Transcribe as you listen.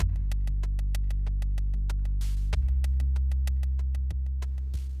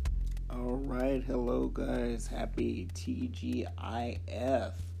Alright, hello guys, happy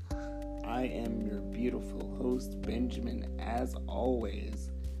TGIF. I am your beautiful host, Benjamin, as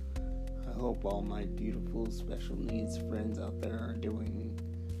always. I hope all my beautiful special needs friends out there are doing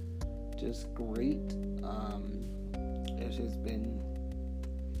just great. It has been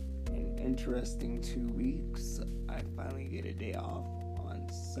an interesting 2 weeks. I finally get a day off on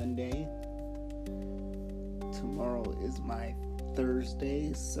Sunday. Tomorrow is my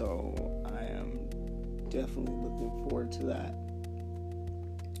Thursday, so I am definitely looking forward to that.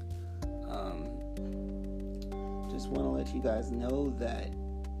 Just want to let you guys know that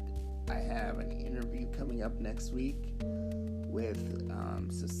I have an interview coming up next week with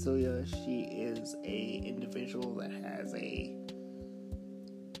Cecilia. She is a individual that has a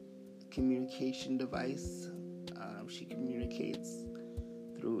communication device. She communicates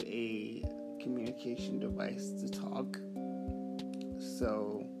through a communication device to talk.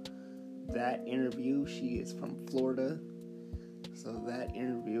 So that interview, she is from Florida. So that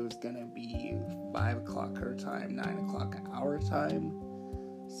interview is going to be 5 o'clock her time, 9 o'clock our time.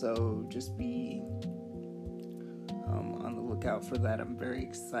 So just be on the lookout for that. I'm very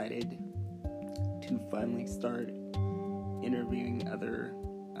excited to finally start interviewing other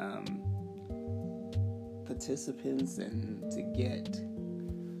participants and to get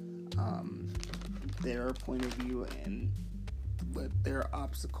their point of view and what their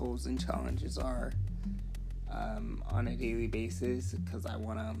obstacles and challenges are on a daily basis, because I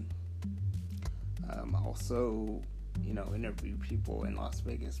want to also, interview people in Las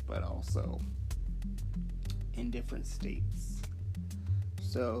Vegas, but also in different states.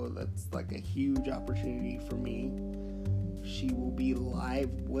 So that's like a huge opportunity for me. She will be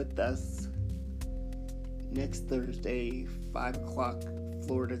live with us next Thursday, 5 o'clock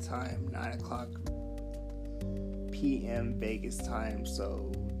Florida time, 9 o'clock p.m. Vegas time.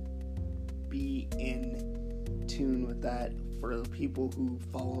 So be in tune with that. For the people who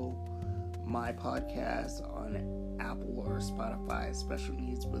follow my podcast on Apple or Spotify, Special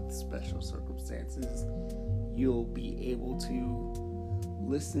Needs with Special Circumstances, you'll be able to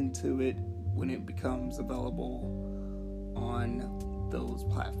listen to it when it becomes available on those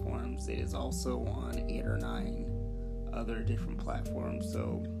platforms. It is also on 8 or 9 other different platforms,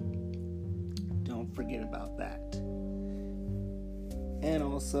 so don't forget about that. And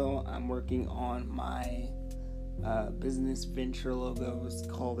also, I'm working on my business venture logos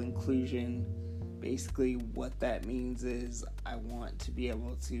called Inclusion. Basically, what that means is I want to be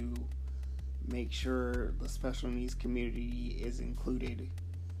able to make sure the special needs community is included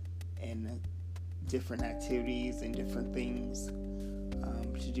in different activities and different things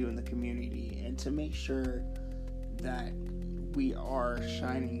to do in the community, and to make sure that we are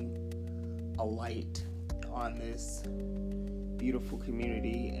shining a light on this beautiful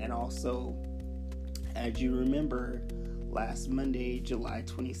community. And also, as you remember, last Monday, July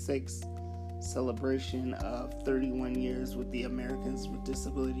 26th, celebration of 31 years with the Americans with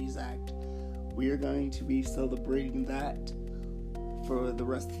Disabilities Act. We are going to be celebrating that for the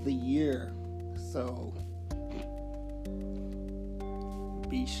rest of the year. So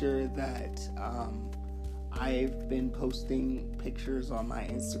be sure that I've been posting pictures on my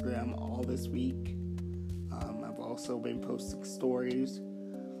Instagram all this week. I've also been posting stories.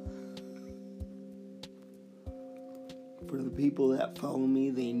 For the people that follow me,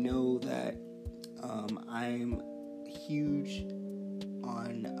 they know that I'm huge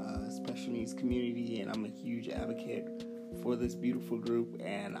on special needs community, and I'm a huge advocate for this beautiful group,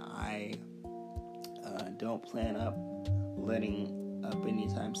 and I don't plan up letting up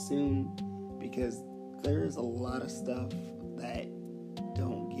anytime soon, because there's a lot of stuff that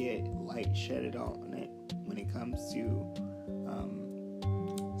don't get light shedded on it when it comes to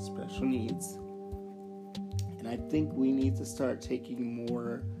special needs. And I think we need to start taking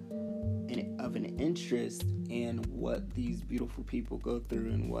more of an interest in what these beautiful people go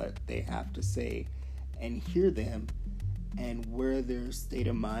through and what they have to say, and hear them and where their state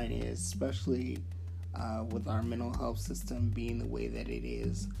of mind is, especially with our mental health system being the way that it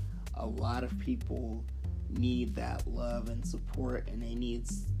is. A lot of people need that love and support, and they need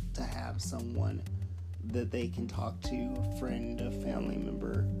to have someone that they can talk to, a friend, a family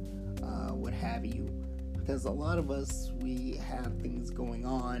member, what have you. Because a lot of us, we have things going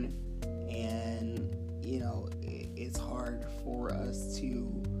on, and it's hard for us to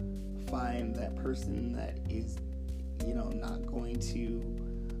find that person that is not going to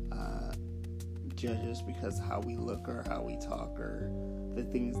judge us because how we look or how we talk or the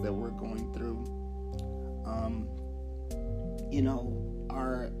things that we're going through.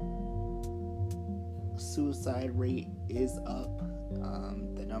 Our suicide rate is up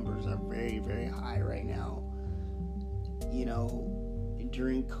The numbers are very, very high right now.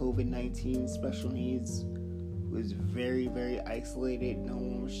 During COVID-19, special needs was very, very isolated. No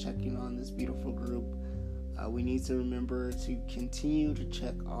one was checking on this beautiful group. We need to remember to continue to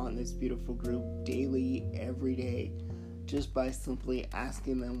check on this beautiful group daily, every day, just by simply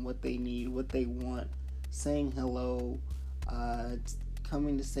asking them what they need, what they want, saying hello.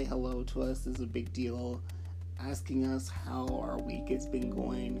 Coming to say hello to us is a big deal. Asking us how our week has been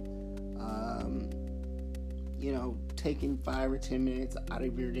going. Taking 5 or 10 minutes out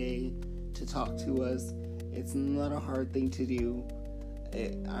of your day to talk to us. It's not a hard thing to do.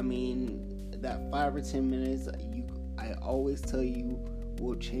 That 5 or 10 minutes, I always tell you,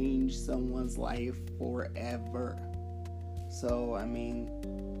 will change someone's life forever. So,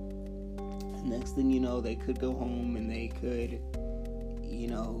 next thing you know, they could go home and they could,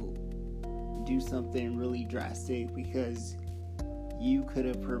 do something really drastic, because you could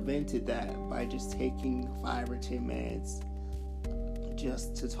have prevented that by just taking 5 or 10 minutes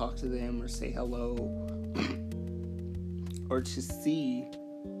just to talk to them or say hello or to see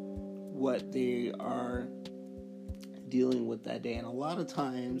what they are dealing with that day. And a lot of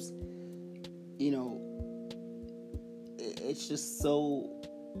times, it's just so,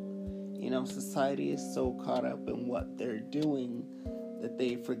 society is so caught up in what they're doing that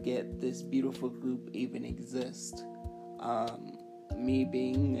they forget this beautiful group even exists. Me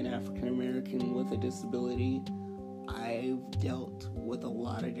being an African American with a disability, I've dealt with a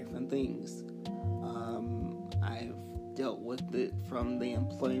lot of different things. I've dealt with it from the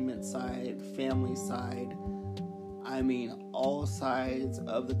employment side, family side. All sides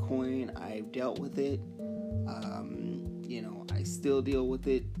of the coin, I've dealt with it. I still deal with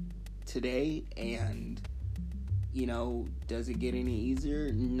it today, and, does it get any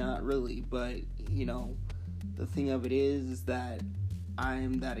easier? Not really, but, the thing of it is that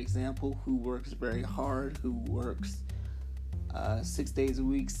I'm that example who works very hard, who works 6 days a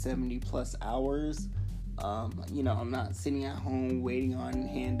week, 70 plus hours. I'm not sitting at home waiting on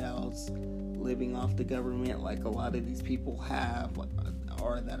handouts, living off the government like a lot of these people have,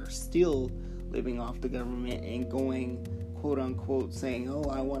 or that are still living off the government and going, quote unquote, saying, oh,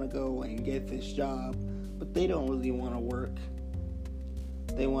 I want to go and get this job, but they don't really want to work.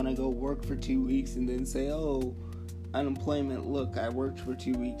 They want to go work for 2 weeks and then say, oh, unemployment, look, I worked for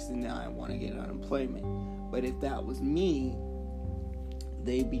 2 weeks and now I want to get unemployment. But if that was me,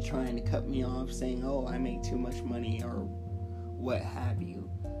 they'd be trying to cut me off saying, oh, I make too much money or what have you.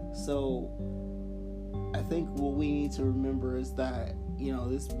 So I think what we need to remember is that,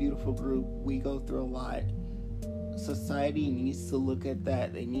 this beautiful group, we go through a lot. Society needs to look at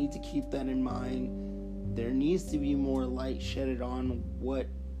that. They need to keep that in mind. There needs to be more light shedded on what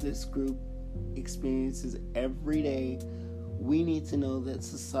this group experiences every day. We need to know that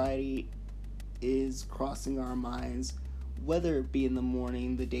society is crossing our minds, whether it be in the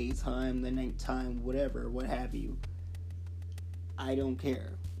morning, the daytime, the nighttime, whatever, what have you. I don't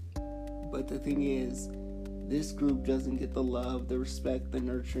care. But the thing is, this group doesn't get the love, the respect, the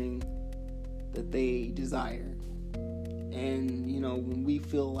nurturing that they desire. And, when we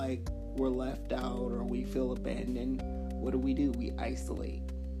feel like we're left out or we feel abandoned, what do? We isolate.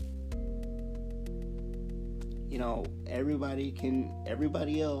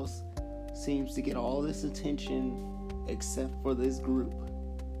 Everybody else seems to get all this attention except for this group.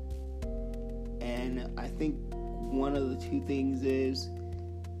 And I think one of the two things is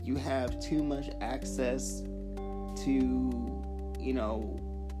you have too much access to,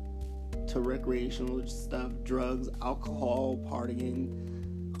 to recreational stuff, drugs, alcohol, partying,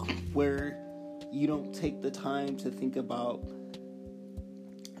 where you don't take the time to think about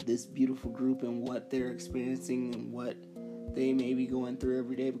this beautiful group and what they're experiencing and what they may be going through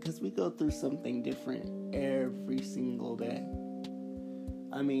every day, because we go through something different every single day.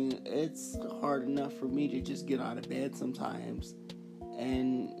 It's hard enough for me to just get out of bed sometimes,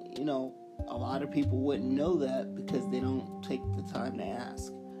 and a lot of people wouldn't know that because they don't take the time to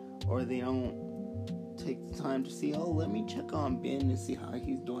ask, or they don't take the time to see, oh, let me check on Ben to see how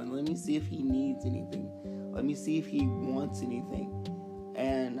he's doing. Let me see if he needs anything. Let me see if he wants anything.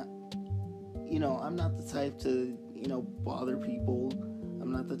 And, I'm not the type to, bother people.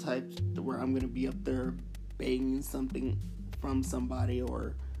 I'm not the type where I'm going to be up there begging something from somebody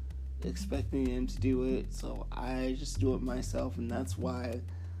or expecting them to do it. So I just do it myself, and that's why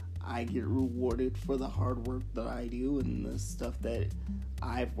I get rewarded for the hard work that I do and the stuff that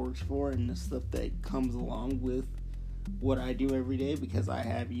I've worked for and the stuff that comes along with what I do every day, because I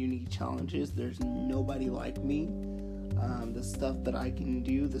have unique challenges. There's nobody like me. The stuff that I can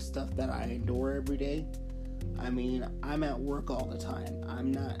do, the stuff that I endure every day, I mean, I'm at work all the time.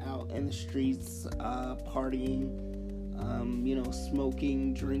 I'm not out in the streets partying,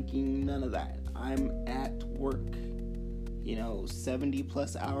 smoking, drinking, none of that. I'm at work. 70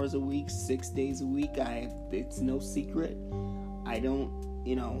 plus hours a week, 6 days a week. It's no secret. I don't,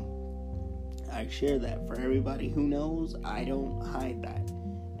 I share that for everybody who knows. I don't hide that.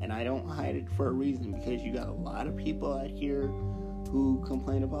 And I don't hide it for a reason, because you got a lot of people out here who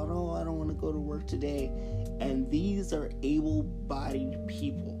complain about, oh, I don't want to go to work today. And these are able-bodied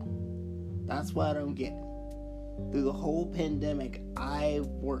people. That's why I don't get it. Through the whole pandemic, I've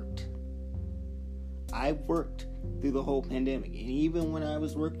worked through the whole pandemic. And even when I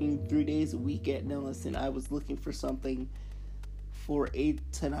was working 3 days a week at Nelson, I was looking for something for 8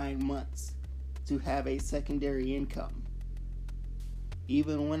 to 9 months to have a secondary income.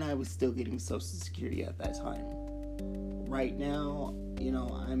 Even when I was still getting Social Security at that time. Right now,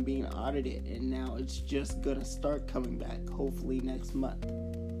 I'm being audited, and now it's just gonna start coming back, hopefully next month.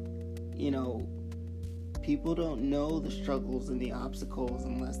 People don't know the struggles and the obstacles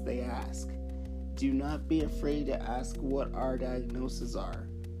unless they ask. Do not be afraid to ask what our diagnoses are.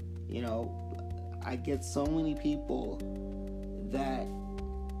 I get so many people that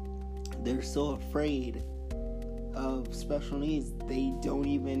they're so afraid of special needs, they don't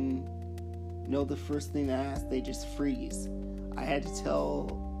even know the first thing to ask. They just freeze. I had to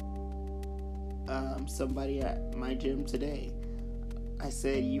tell somebody at my gym today, I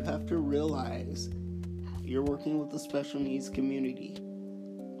said, you have to realize you're working with the special needs community.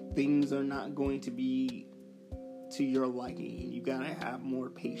 Things are not going to be to your liking, and you gotta have more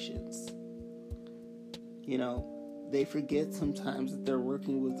patience. They forget sometimes that they're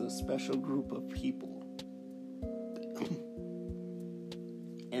working with a special group of people.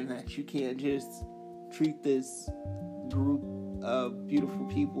 And that you can't just treat this group of beautiful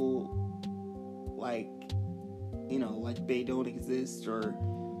people like they don't exist, or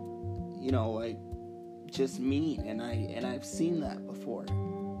just mean. And I've seen that before.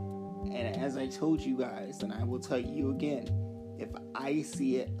 And as I told you guys, and I will tell you again, if I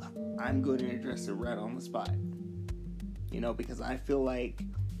see it, I'm going to address it right on the spot. Because I feel like,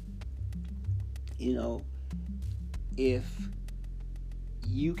 if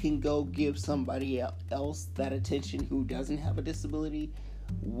you can go give somebody else that attention who doesn't have a disability,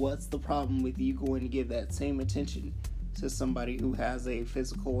 what's the problem with you going to give that same attention to somebody who has a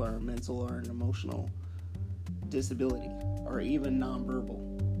physical or a mental or an emotional disability, or even nonverbal?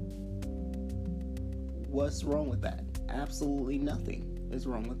 What's wrong with that? Absolutely nothing is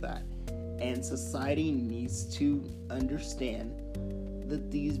wrong with that. And society needs to understand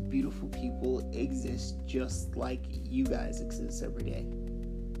that these beautiful people exist just like you guys exist every day.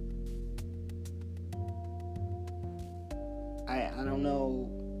 I don't know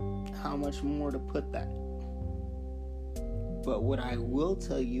how much more to put that. But what I will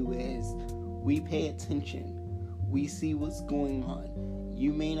tell you is, we pay attention. We see what's going on.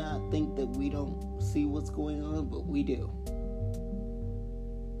 You may not think that we don't see what's going on, but we do.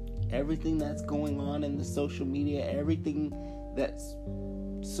 Everything that's going on in the social media, everything that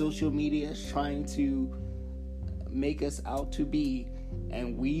social media is trying to make us out to be,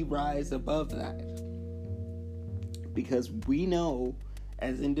 and we rise above that. Because we know,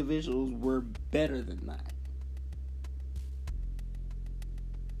 as individuals, we're better than that.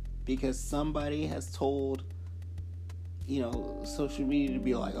 Because somebody has told, social media to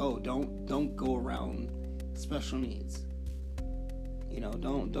be like, oh, don't go around special needs.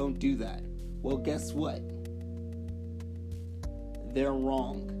 Don't do that. Well, guess what? They're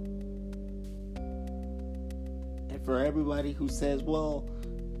wrong. And for everybody who says, well,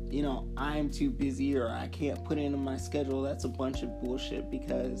 I'm too busy, or I can't put it in my schedule, that's a bunch of bullshit.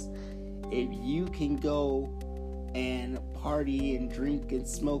 Because if you can go and party and drink and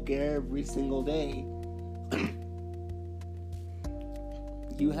smoke every single day,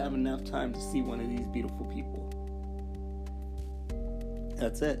 you have enough time to see one of these beautiful people.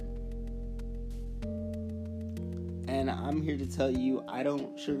 That's it. And I'm here to tell you, I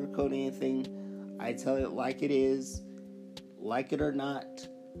don't sugarcoat anything. I tell it like it is, like it or not.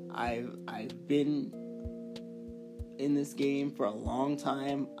 I've been in this game for a long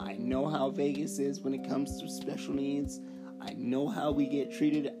time. I know how Vegas is when it comes to special needs. I know how we get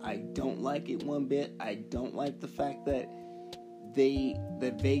treated. I don't like it one bit. I don't like the fact that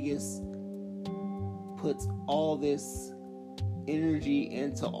Vegas puts all this energy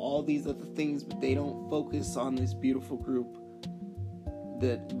into all these other things, but they don't focus on this beautiful group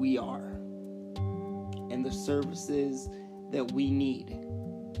that we are and the services that we need.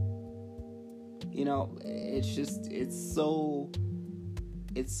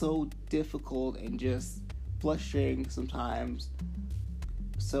 It's so difficult, and just frustrating sometimes.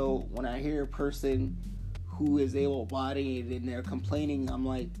 So when I hear a person who is able-bodied and they're complaining, I'm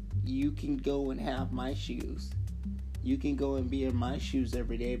like, you can go and have my shoes. You can go and be in my shoes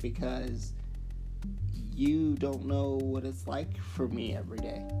every day, because you don't know what it's like for me every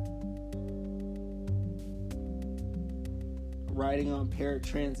day. Riding on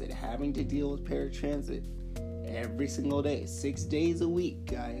paratransit, having to deal with paratransit every single day, 6 days a week,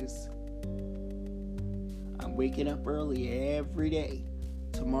 guys. I'm waking up early every day.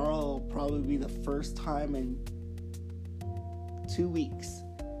 Tomorrow will probably be the first time in 2 weeks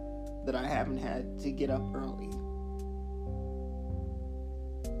that I haven't had to get up early.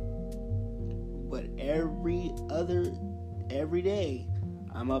 But every day,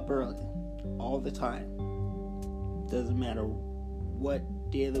 I'm up early, all the time. Doesn't matter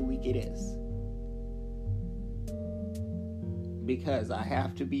what day of the week it is. Because I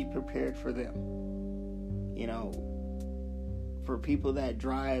have to be prepared for them. You know, for people that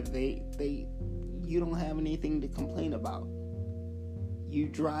drive, you don't have anything to complain about. You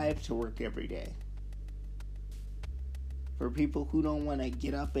drive to work every day. For people who don't want to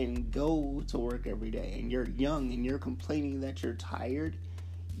get up and go to work every day, and you're young and you're complaining that you're tired,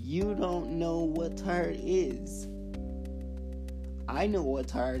 you don't know what tired is. I know what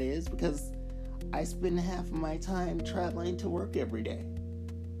tired is, because I spend half of my time traveling to work every day.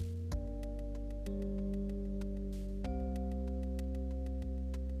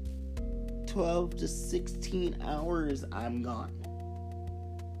 $12 to 16 hours I'm gone.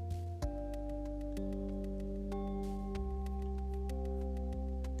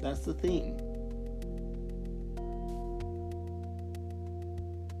 That's the thing.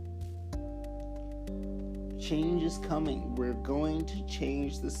 Change is coming. We're going to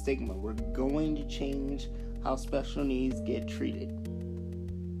change the stigma. We're going to change how special needs get treated.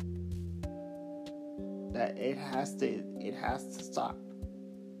 That it has to stop.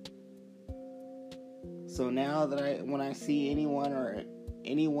 So now that when I see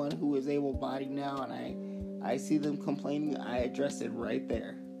anyone who is able-bodied now, and I see them complaining, I address it right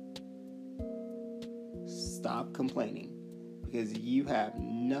there. Stop complaining, because you have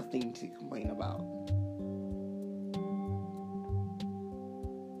nothing to complain about.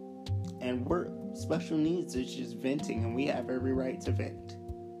 And we're special needs is just venting, and we have every right to vent.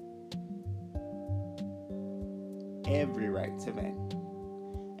 Every right to vent.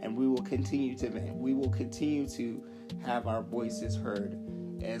 And we will continue to vent. We will continue to have our voices heard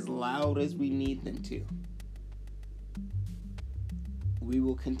as loud as we need them to. We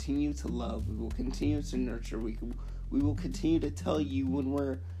will continue to love. We will continue to nurture. We will continue to tell you when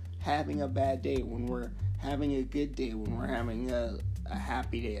we're having a bad day, when we're having a good day, when we're having a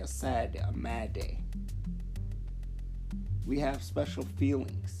happy day, a sad day, a mad day. We have special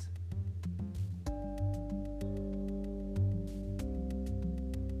feelings.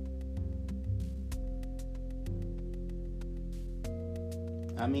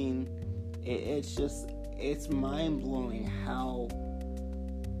 I mean, it's mind-blowing how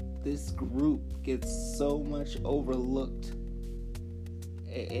this group gets so much overlooked.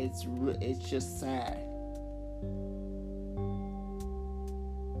 It's just sad.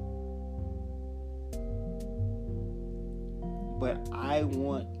 But I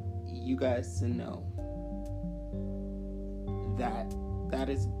want you guys to know that's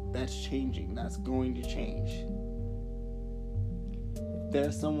changing. That's going to change. If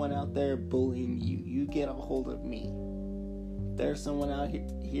there's someone out there bullying you, you get a hold of me. If there's someone out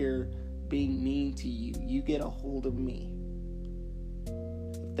here being mean to you, you get a hold of me.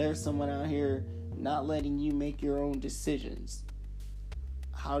 If there's someone out here not letting you make your own decisions,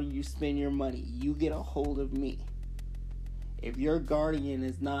 how you spend your money, you get a hold of me. If your guardian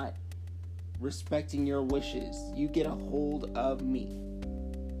is not respecting your wishes, you get a hold of me.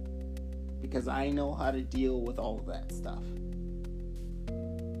 Because I know how to deal with all of that stuff.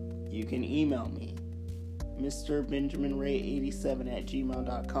 You can email me,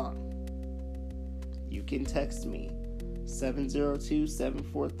 MrBenjaminRay87@gmail.com. You can text me,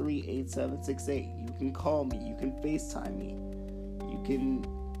 702-743-8768. You can call me. You can FaceTime me. You can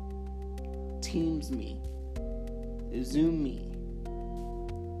Teams me. Zoom me.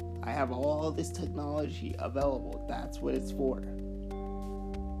 I have all this technology available. That's what it's for.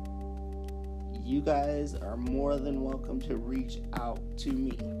 You guys are more than welcome to reach out to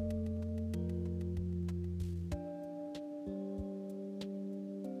me.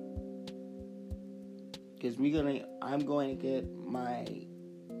 Because I'm going to get my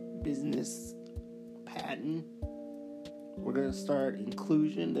business patent. We're going to start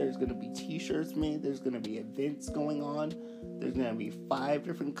inclusion. There's going to be t-shirts made. There's going to be events going on. There's going to be 5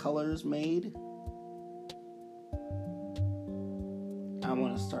 different colors made. I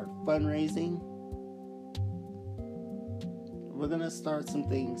want to start fundraising. We're going to start some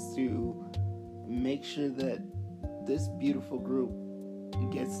things to make sure that this beautiful group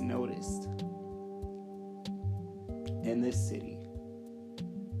gets noticed in this city.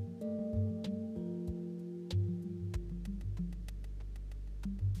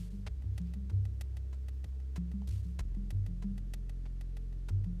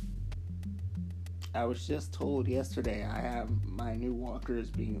 I was just told yesterday I have my new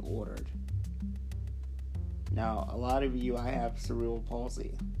walkers being ordered. Now, a lot of you, I have cerebral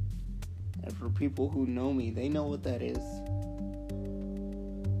palsy. And for people who know me, they know what that is.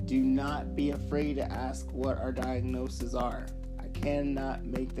 Do not be afraid to ask what our diagnoses are. I cannot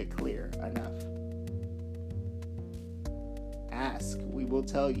make that clear enough. Ask, we will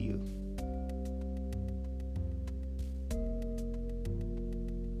tell you.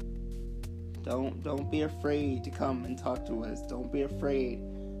 Don't be afraid to come and talk to us. Don't be afraid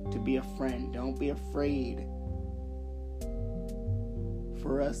to be a friend. Don't be afraid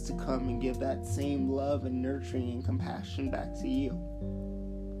for us to come and give that same love and nurturing and compassion back to you.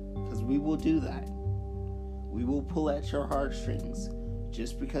 Because we will do that. We will pull at your heartstrings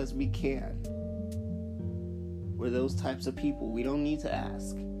just because we can. We're those types of people. We don't need to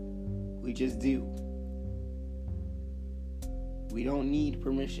ask. We just do. We don't need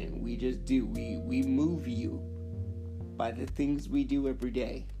permission. We just do. We move you by the things we do every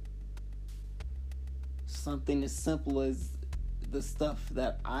day. Something as simple as the stuff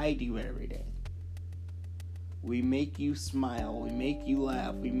that I do every day. We make you smile. We make you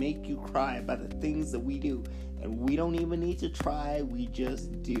laugh. We make you cry by the things that we do. And we don't even need to try. We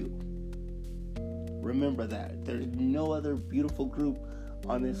just do. Remember that. There's no other beautiful group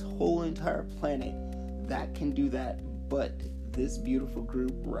on this whole entire planet that can do that but this beautiful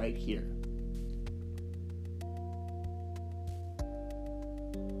group right here.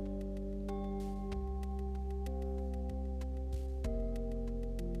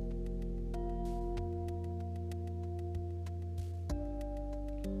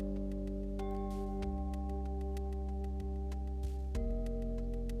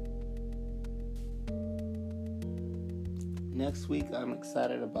 Next week, I'm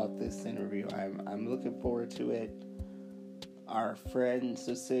excited about this interview. I'm looking forward to it. Our friend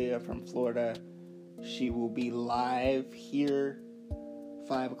Cecilia from Florida, she will be live here,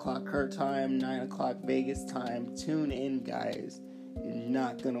 5 o'clock her time, 9 o'clock Vegas time. Tune in, guys. You're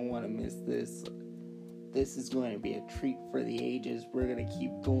not going to want to miss this. This is going to be a treat for the ages. We're going to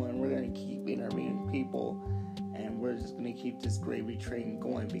keep going. We're going to keep interviewing people. And we're just going to keep this gravy train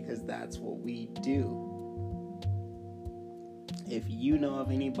going because that's what we do. If you know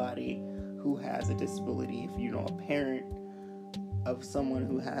of anybody who has a disability, if you know a parent of someone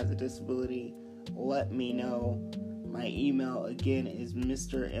who has a disability, let me know. My email again is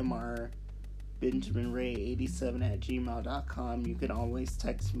mrbenjaminray87@gmail.com. You can always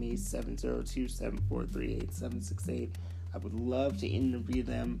text me 702-743-8768. I would love to interview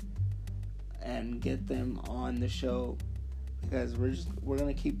them and get them on the show because we're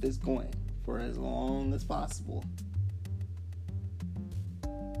gonna keep this going for as long as possible.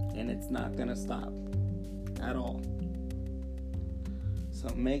 And it's not gonna stop at all. So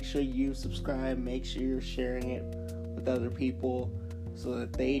make sure you subscribe, make sure you're sharing it with other people so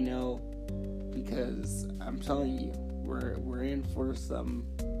that they know, because I'm telling you, we're in for some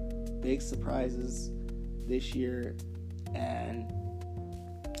big surprises this year and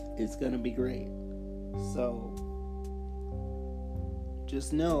it's gonna be great. So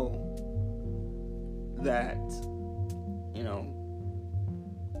just know that,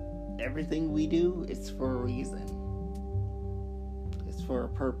 everything we do is for a reason. It's for a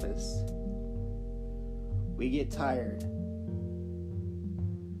purpose. We get tired.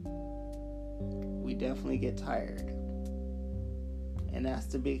 We definitely get tired. And that's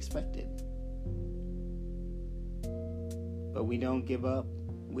to be expected. But we don't give up.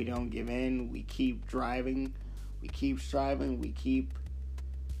 We don't give in. We keep driving. We keep striving.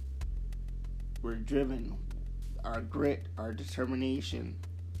 We're driven. Our grit, our determination.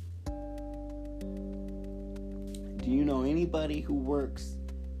 Do you know anybody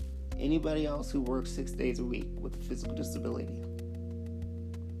else who works 6 days a week with a physical disability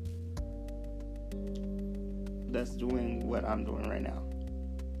that's doing what I'm doing right now?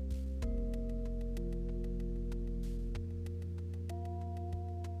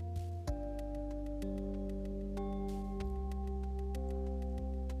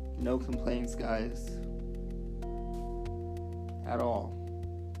 No complaints, guys, at all.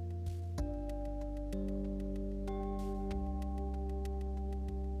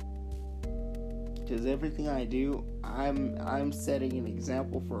 Because everything I do, I'm setting an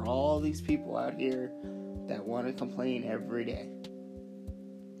example for all these people out here that want to complain every day,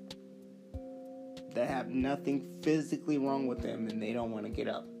 that have nothing physically wrong with them, and they don't want to get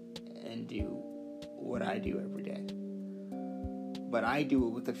up and do what I do every day. But I do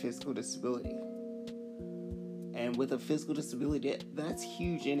it with a physical disability. And with a physical disability, that's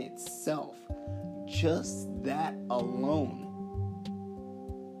huge in itself. Just that alone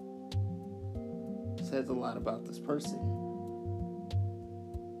says a lot about this person.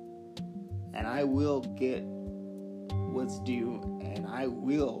 And I will get what's due, and I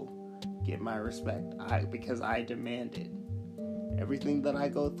will get my respect because I demand it. Everything that I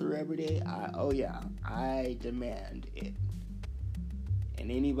go through every day, I demand it.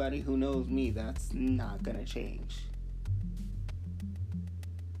 And anybody who knows me, that's not gonna change.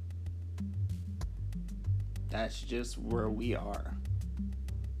 That's just where we are.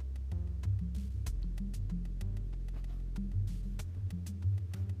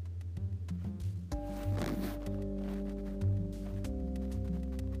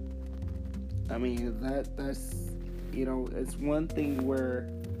 I mean, that's, it's one thing where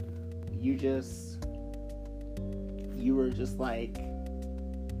you were just like,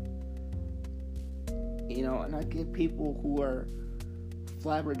 and I get people who are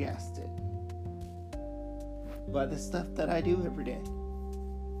flabbergasted by the stuff that I do every day.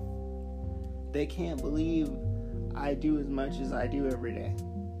 They can't believe I do as much as I do every day.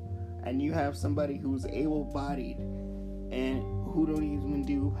 And you have somebody who's able-bodied and who don't even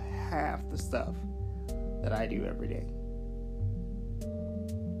do half the stuff that I do every day.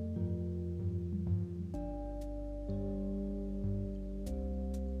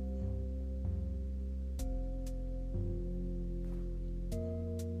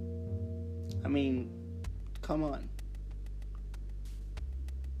 I mean, come on.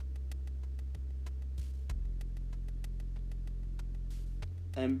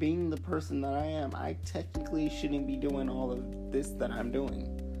 And being the person that I am, I technically shouldn't be doing all of this that I'm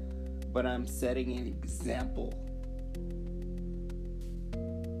doing. But I'm setting an example.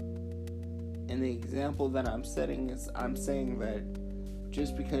 And the example that I'm setting is, I'm saying that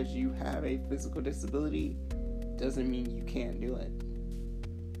just because you have a physical disability doesn't mean you can't do it.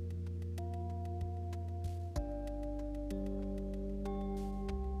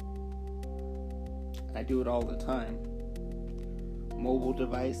 I do it all the time. Mobile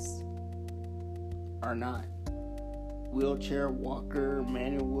device or not. Wheelchair, walker,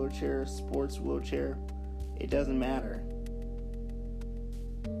 manual wheelchair, sports wheelchair. It doesn't matter.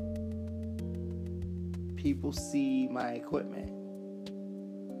 People see my equipment.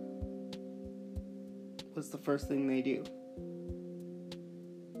 What's the first thing they do?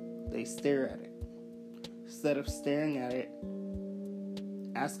 They stare at it. Instead of staring at it,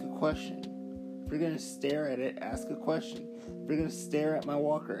 ask a question. If you're going to stare at it, ask a question. If you're going to stare at my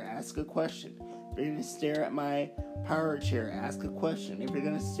walker, ask a question. If you're going to stare at my power chair, ask a question. If you're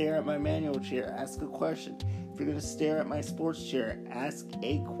going to stare at my manual chair, ask a question. If you're going to stare at my sports chair, ask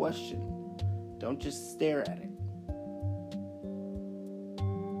a question. Don't just stare at it.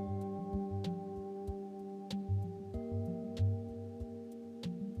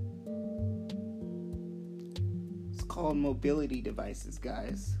 It's called mobility devices,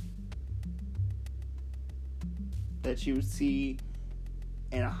 guys. That you would see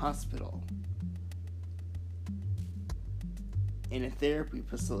in a hospital, in a therapy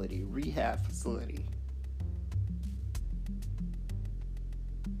facility, rehab facility.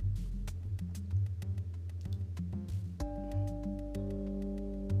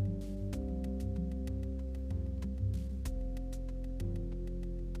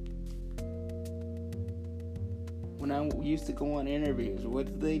 When I used to go on interviews, what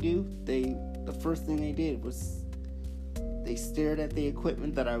did they do? The first thing they did was they stared at the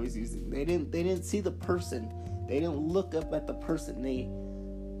equipment that I was using. They didn't see the person. They didn't look up at the person. They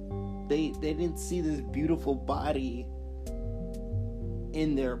didn't see this beautiful body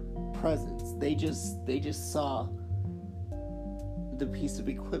in their presence. They just saw the piece of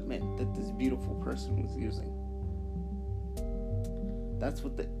equipment that this beautiful person was using. That's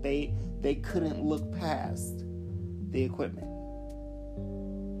what they couldn't look past the equipment.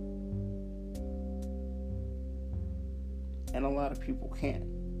 And a lot of people can't.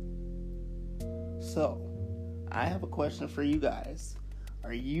 So, I have a question for you guys.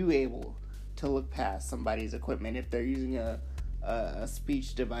 Are you able to look past somebody's equipment if they're using a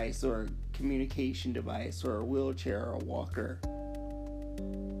speech device or a communication device or a wheelchair or a walker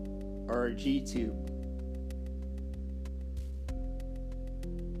or a G-tube?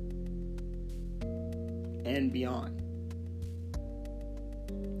 And beyond.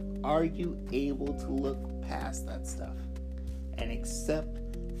 Are you able to look past that stuff and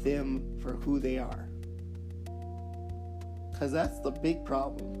accept them for who they are? Because that's the big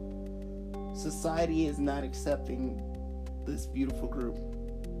problem. Society is not accepting this beautiful group.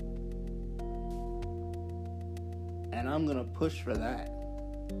 And I'm going to push for that.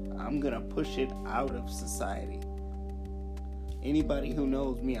 I'm going to push it out of society. Anybody who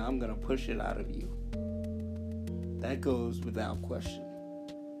knows me, I'm going to push it out of you. That goes without question.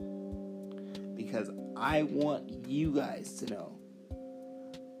 Because I want you guys to know.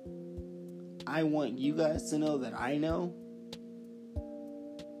 I want you guys to know that I know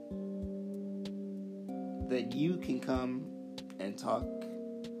that you can come and talk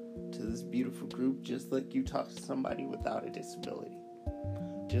to this beautiful group just like you talk to somebody without a disability.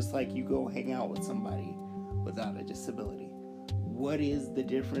 Just like you go hang out with somebody without a disability. What is the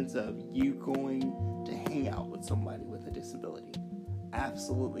difference of you going to hang out with somebody with a disability?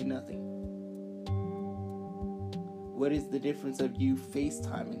 Absolutely nothing. What is the difference of you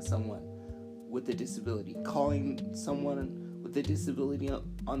FaceTiming someone with a disability, calling someone with a disability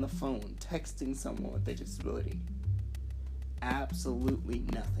on the phone, texting someone with a disability? Absolutely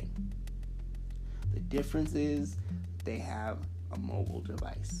nothing. The difference is they have a mobile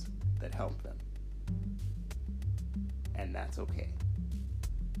device that helps them. And that's okay.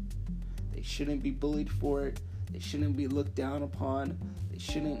 They shouldn't be bullied for it. They shouldn't be looked down upon. They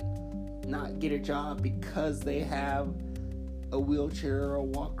shouldn't not get a job because they have a wheelchair or a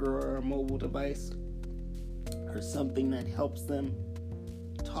walker or a mobile device or something that helps them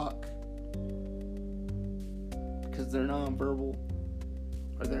talk because they're nonverbal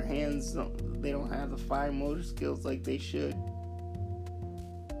or their hands they don't have the fine motor skills like they should.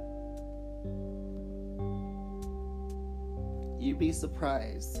 You'd be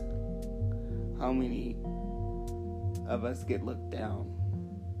surprised how many of us get looked down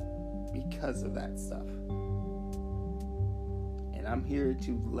because of that stuff. And I'm here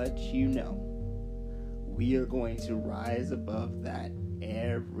to let you know we are going to rise above that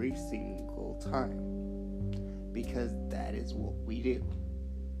every single time, because that is what we do.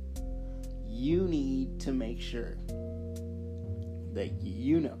 You need to make sure that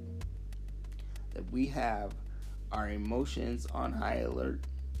you know that we have our emotions on high alert,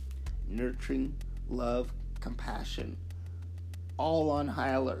 nurturing, love, compassion, all on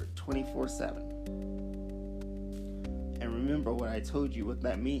high alert 24/7. And remember what I told you, what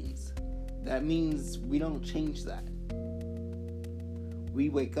that means. That means we don't change that. We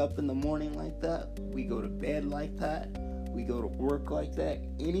wake up in the morning like that. We go to bed like that. We go to work like that.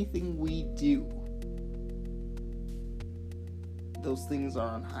 Anything we do, those things are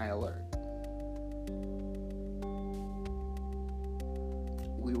on high alert.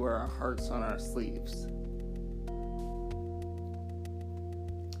 We wear our hearts on our sleeves.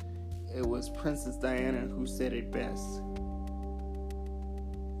 It was Princess Diana who said it best.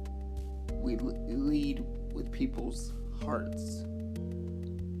 We lead with people's hearts.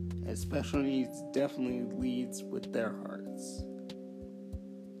 And special needs definitely leads with their hearts.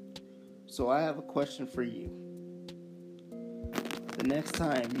 So I have a question for you. The next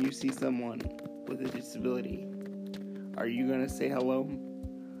time you see someone with a disability, are you going to say hello?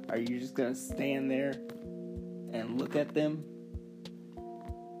 Are you just going to stand there and look at them?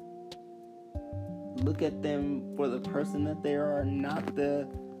 Look at them for the person that they are, not the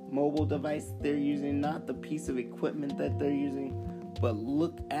mobile device they're using, not the piece of equipment that they're using, but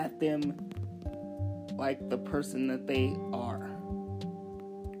look at them like the person that they are.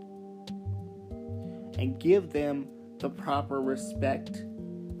 And give them the proper respect.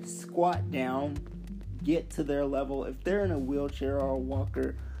 Squat down, get to their level. If they're in a wheelchair or a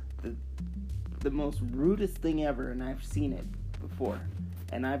walker, the most rudest thing ever, and I've seen it before,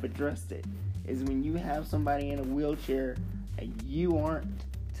 and I've addressed it, is when you have somebody in a wheelchair and you aren't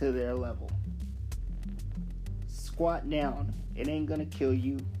to their level. Squat down. It ain't gonna kill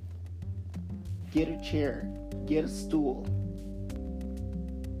you. Get a chair. Get a stool.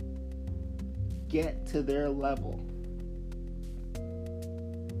 Get to their level.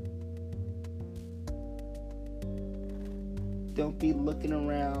 Don't be looking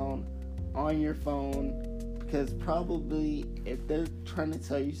around on your phone, because probably if they're trying to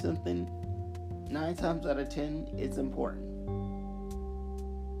tell you something, 9 times out of 10, it's important.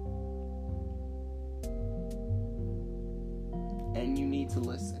 And you need to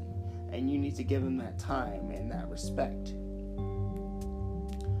listen. And you need to give them that time and that respect.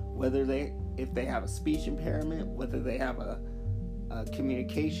 If they have a speech impairment, whether they have a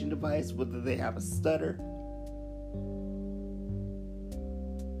communication device, whether they have a stutter,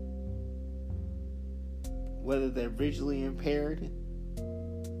 whether they're visually impaired,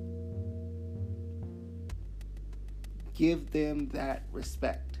 give them that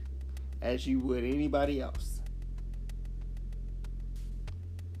respect as you would anybody else.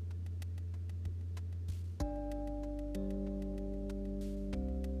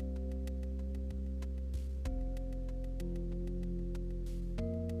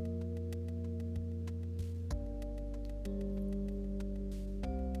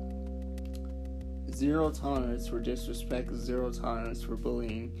 Zero tolerance for disrespect, zero tolerance for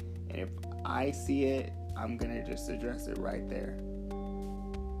bullying, and if I see it, I'm gonna just address it right there.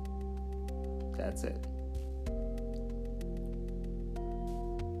 That's it.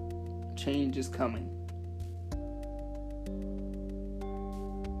 Change is coming.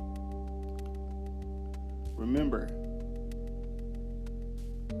 Remember,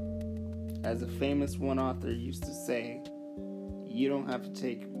 as a famous one author used to say, you don't have to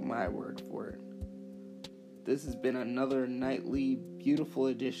take my word for it. This has been another nightly beautiful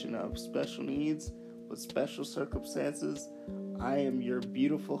edition of Special Needs with Special Circumstances. I am your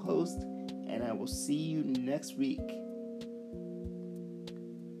beautiful host, and I will see you next week.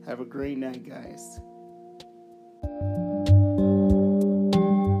 Have a great night, guys.